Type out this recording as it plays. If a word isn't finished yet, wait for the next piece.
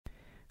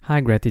Hi,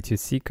 Gratitude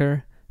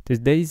Seeker.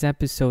 Today's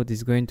episode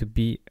is going to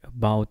be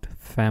about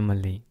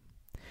family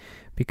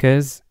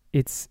because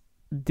it's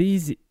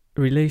these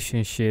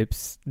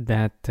relationships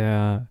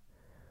that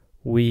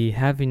we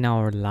have in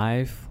our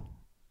life,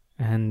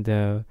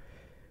 and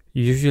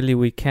usually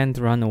we can't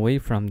run away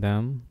from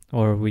them,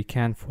 or we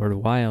can for a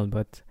while,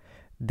 but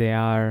they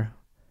are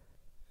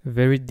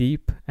very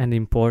deep and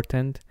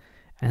important,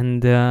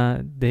 and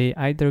they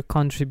either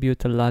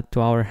contribute a lot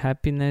to our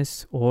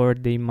happiness, or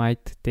they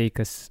might take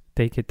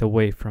it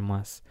away from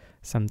us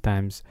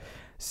sometimes.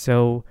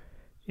 So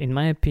in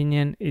my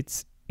opinion,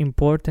 it's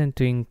important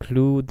to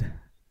include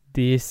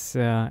this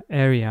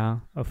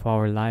area of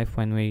our life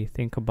when we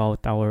think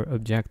about our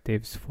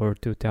objectives for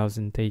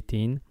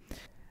 2018.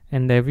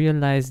 And I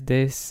realized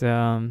this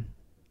on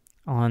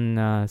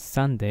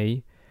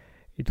Sunday.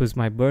 It was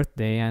my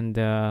birthday, and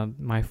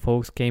my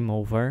folks came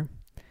over,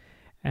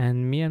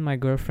 and me and my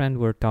girlfriend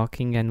were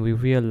talking, and we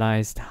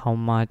realized how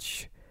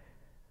much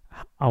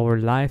our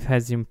life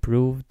has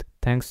improved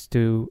thanks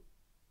to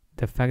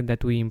the fact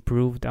that we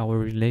improved our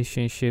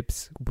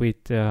relationships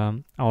with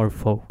our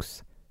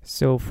folks.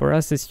 So for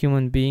us as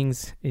human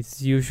beings,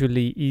 it's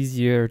usually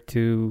easier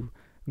to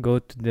go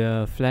to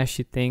the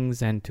flashy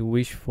things and to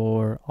wish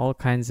for all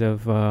kinds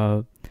of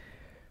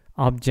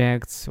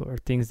objects or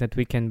things that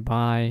we can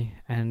buy,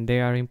 and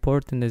they are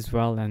important as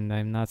well, and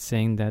I'm not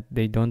saying that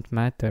they don't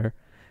matter,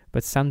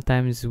 but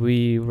sometimes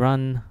we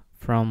run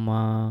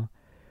from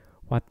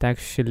what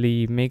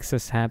actually makes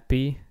us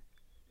happy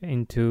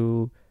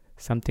into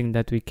something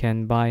that we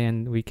can buy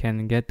and we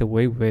can get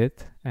away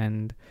with,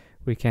 and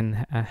we can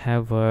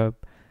have a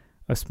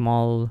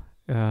small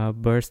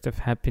burst of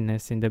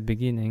happiness in the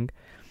beginning.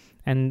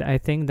 And I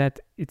think that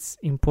it's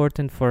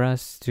important for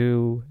us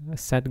to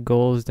set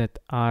goals that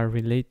are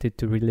related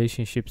to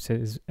relationships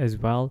as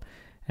well.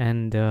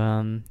 And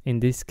in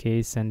this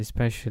case, and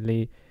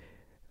especially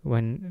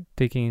when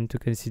taking into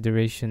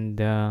consideration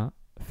the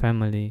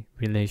family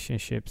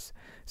relationships.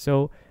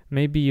 So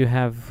maybe you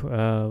have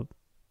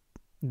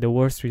the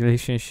worst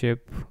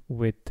relationship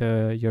with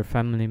your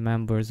family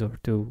members, or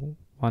to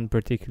one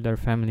particular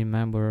family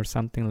member or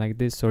something like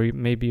this, or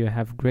maybe you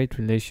have great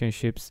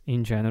relationships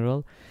in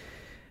general,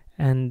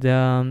 and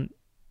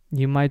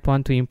you might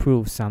want to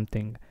improve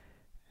something.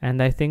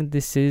 And I think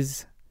this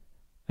is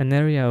an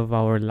area of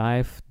our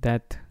life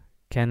that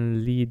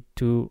can lead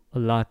to a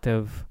lot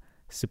of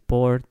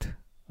support,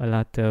 a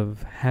lot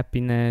of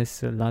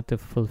happiness, a lot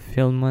of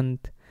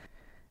fulfillment.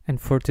 And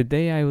for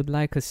today, I would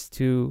like us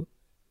to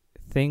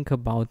think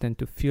about and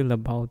to feel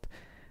about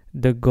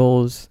the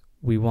goals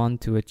we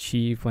want to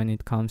achieve when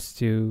it comes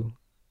to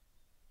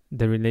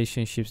the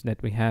relationships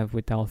that we have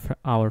with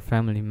our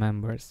family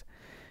members.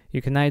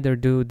 You can either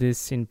do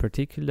this in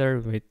particular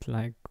with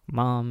like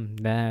mom,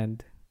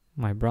 dad,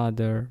 my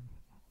brother,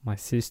 my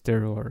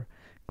sister, or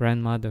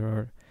grandmother,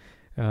 or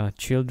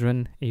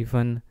children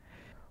even,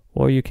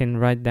 or you can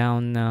write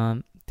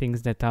down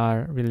things that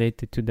are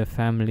related to the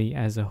family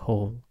as a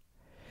whole.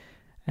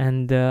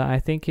 And I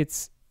think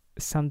it's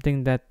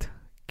something that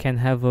can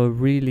have a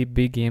really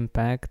big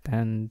impact,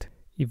 and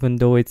even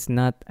though it's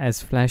not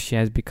as flashy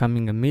as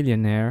becoming a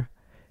millionaire,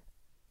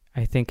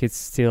 I think it's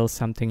still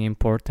something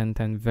important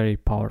and very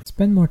powerful.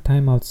 Spend more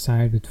time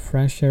outside with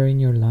fresh air in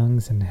your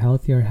lungs and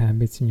healthier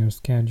habits in your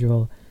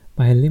schedule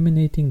by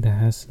eliminating the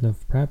hassle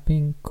of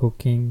prepping,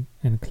 cooking,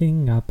 and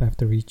cleaning up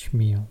after each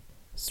meal.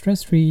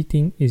 Stress-free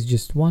eating is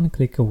just one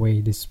click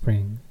away this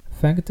spring.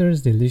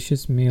 Factor's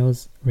delicious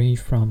meals range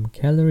from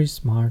Calorie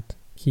Smart,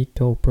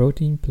 Keto,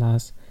 Protein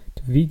Plus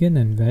to vegan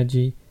and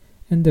veggie,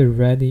 and they're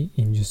ready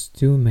in just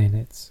 2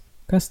 minutes.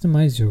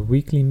 Customize your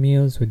weekly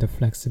meals with the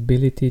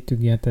flexibility to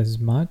get as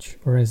much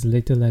or as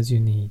little as you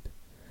need.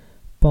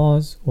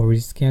 Pause or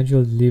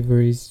reschedule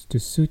deliveries to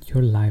suit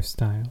your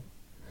lifestyle.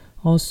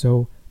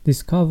 Also,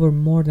 discover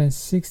more than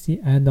 60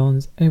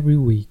 add-ons every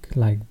week,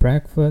 like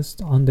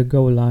breakfast,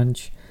 on-the-go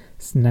lunch,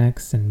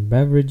 snacks, and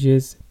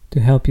beverages to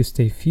help you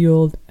stay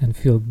fueled and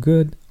feel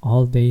good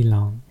all day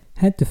long.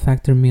 Head to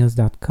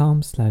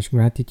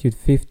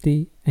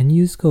factormeals.com/gratitude50 and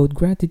use code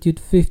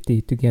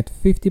gratitude50 to get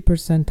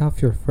 50%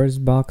 off your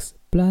first box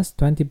plus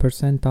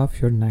 20% off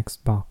your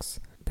next box.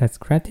 That's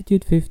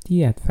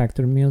gratitude50 at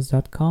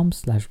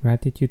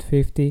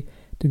factormeals.com/gratitude50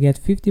 to get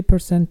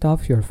 50%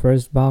 off your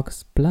first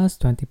box plus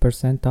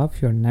 20%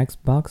 off your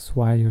next box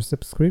while your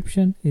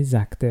subscription is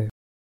active.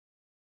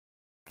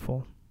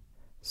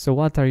 So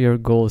what are your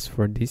goals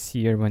for this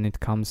year when it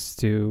comes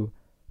to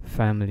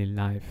family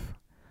life,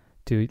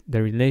 to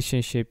the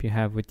relationship you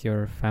have with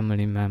your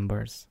family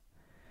members?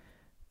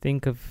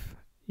 Think of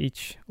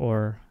each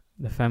or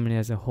the family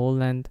as a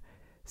whole and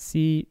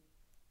see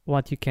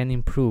what you can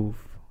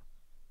improve,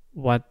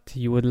 what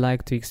you would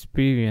like to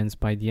experience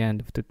by the end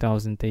of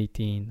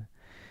 2018.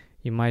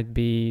 You might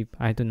be,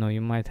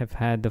 you might have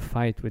had a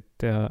fight with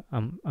a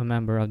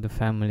member of the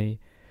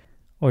family,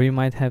 or you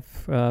might have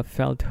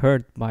felt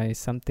hurt by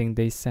something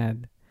they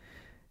said.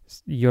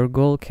 Your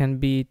goal can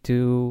be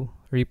to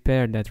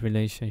repair that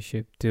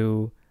relationship,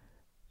 to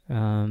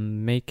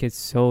make it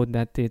so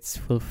that it's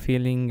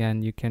fulfilling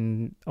and you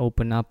can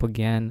open up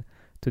again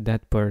to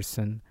that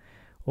person.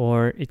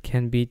 Or it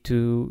can be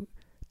to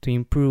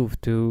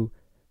improve, to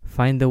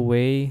find a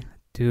way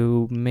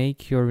to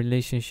make your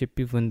relationship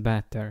even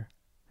better.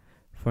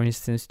 For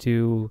instance,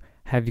 to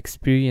have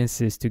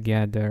experiences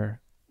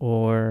together,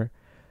 or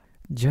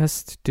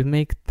just to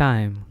make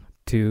time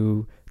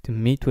to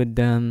meet with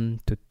them,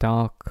 to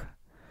talk,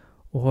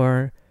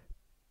 or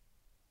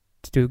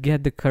to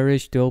get the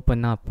courage to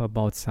open up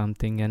about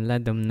something and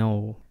let them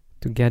know,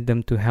 to get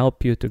them to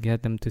help you, to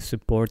get them to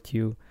support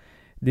you.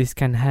 This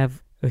can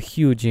have a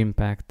huge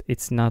impact.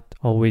 It's not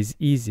always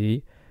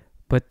easy,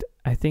 but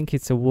I think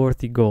it's a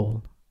worthy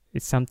goal.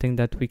 It's something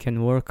that we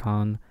can work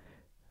on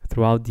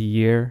throughout the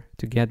year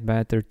to get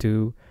better,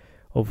 to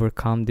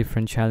overcome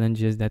different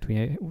challenges that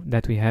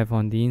we have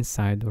on the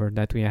inside or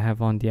that we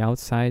have on the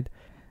outside,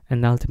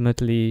 and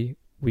ultimately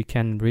we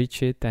can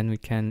reach it and we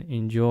can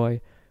enjoy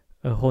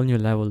a whole new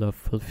level of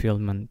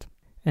fulfillment.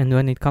 And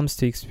when it comes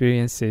to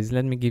experiences,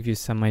 let me give you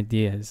some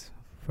ideas.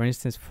 For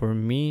instance, for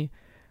me,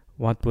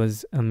 what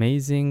was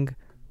amazing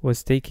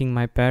was taking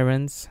my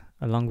parents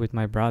along with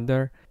my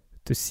brother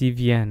to see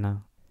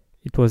Vienna.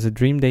 It was a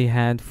dream they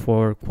had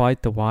for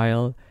quite a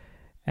while,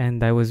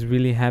 and I was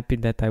really happy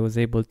that I was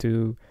able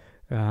to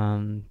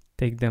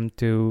take them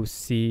to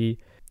see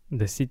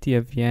the city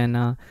of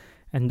Vienna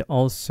and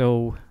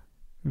also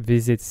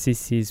visit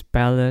Sisi's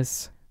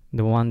palace,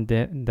 the one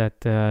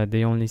that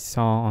they only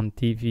saw on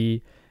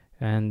TV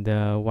and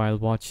while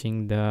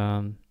watching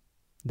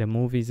the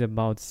movies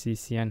about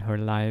Sisi and her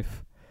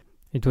life.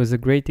 It was a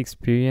great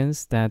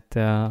experience that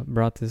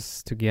brought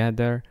us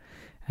together,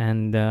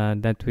 and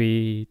that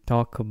we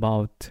talk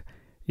about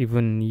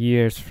even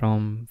years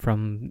from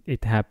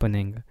it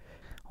happening.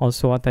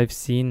 Also, what I've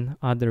seen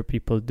other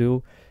people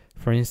do,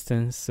 for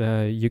instance,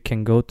 you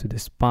can go to the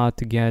spa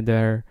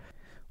together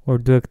or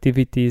do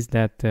activities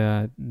that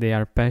they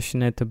are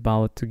passionate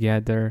about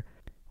together,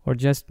 or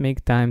just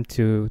make time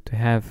to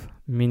have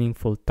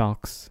meaningful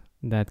talks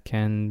that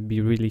can be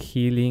really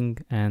healing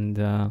and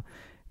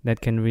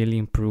that can really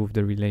improve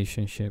the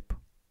relationship.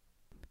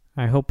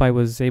 I hope I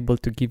was able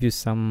to give you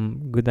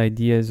some good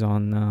ideas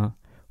on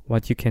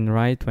what you can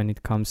write when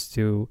it comes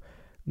to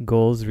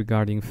goals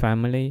regarding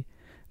family.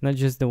 Not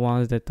just the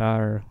ones that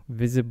are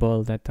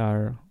visible, that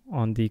are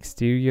on the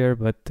exterior,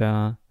 but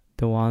the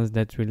ones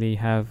that really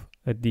have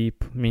a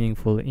deep,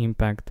 meaningful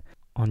impact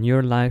on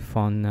your life,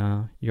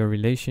 on your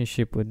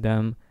relationship with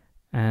them,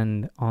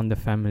 and on the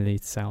family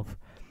itself.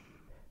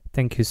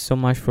 Thank you so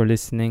much for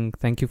listening.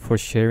 Thank you for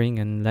sharing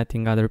and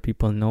letting other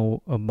people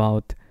know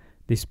about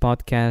this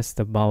podcast,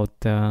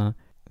 about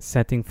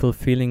setting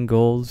fulfilling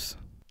goals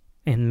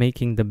and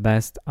making the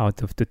best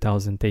out of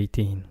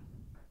 2018.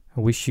 I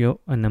wish you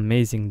an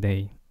amazing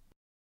day.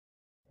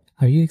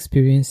 Are you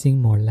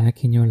experiencing more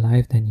lack in your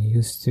life than you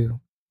used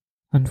to?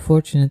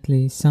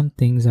 Unfortunately, some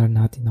things are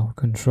not in our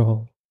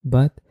control,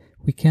 but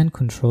we can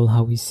control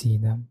how we see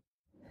them.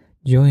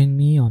 Join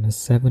me on a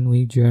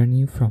 7-week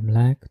journey from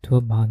lack to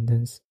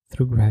abundance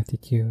through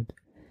gratitude.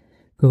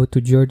 Go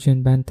to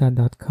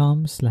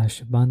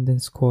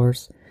georgianbenta.com/abundance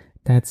course.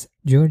 That's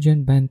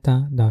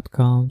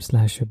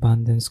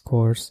georgianbenta.com/abundance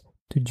course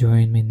to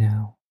join me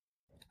now.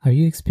 Are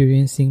you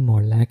experiencing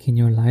more lack in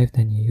your life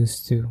than you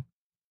used to?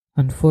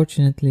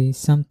 Unfortunately,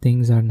 some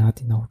things are not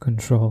in our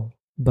control,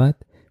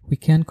 but we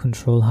can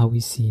control how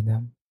we see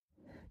them.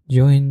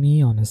 Join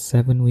me on a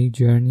 7-week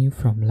journey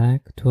from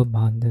lack to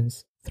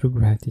abundance through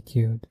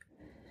gratitude.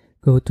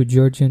 Go to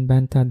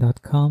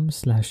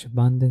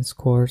georgianbenta.com/abundance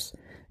course.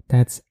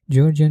 That's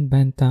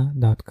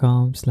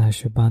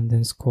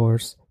georgianbenta.com/abundance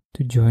course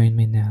to join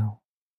me now.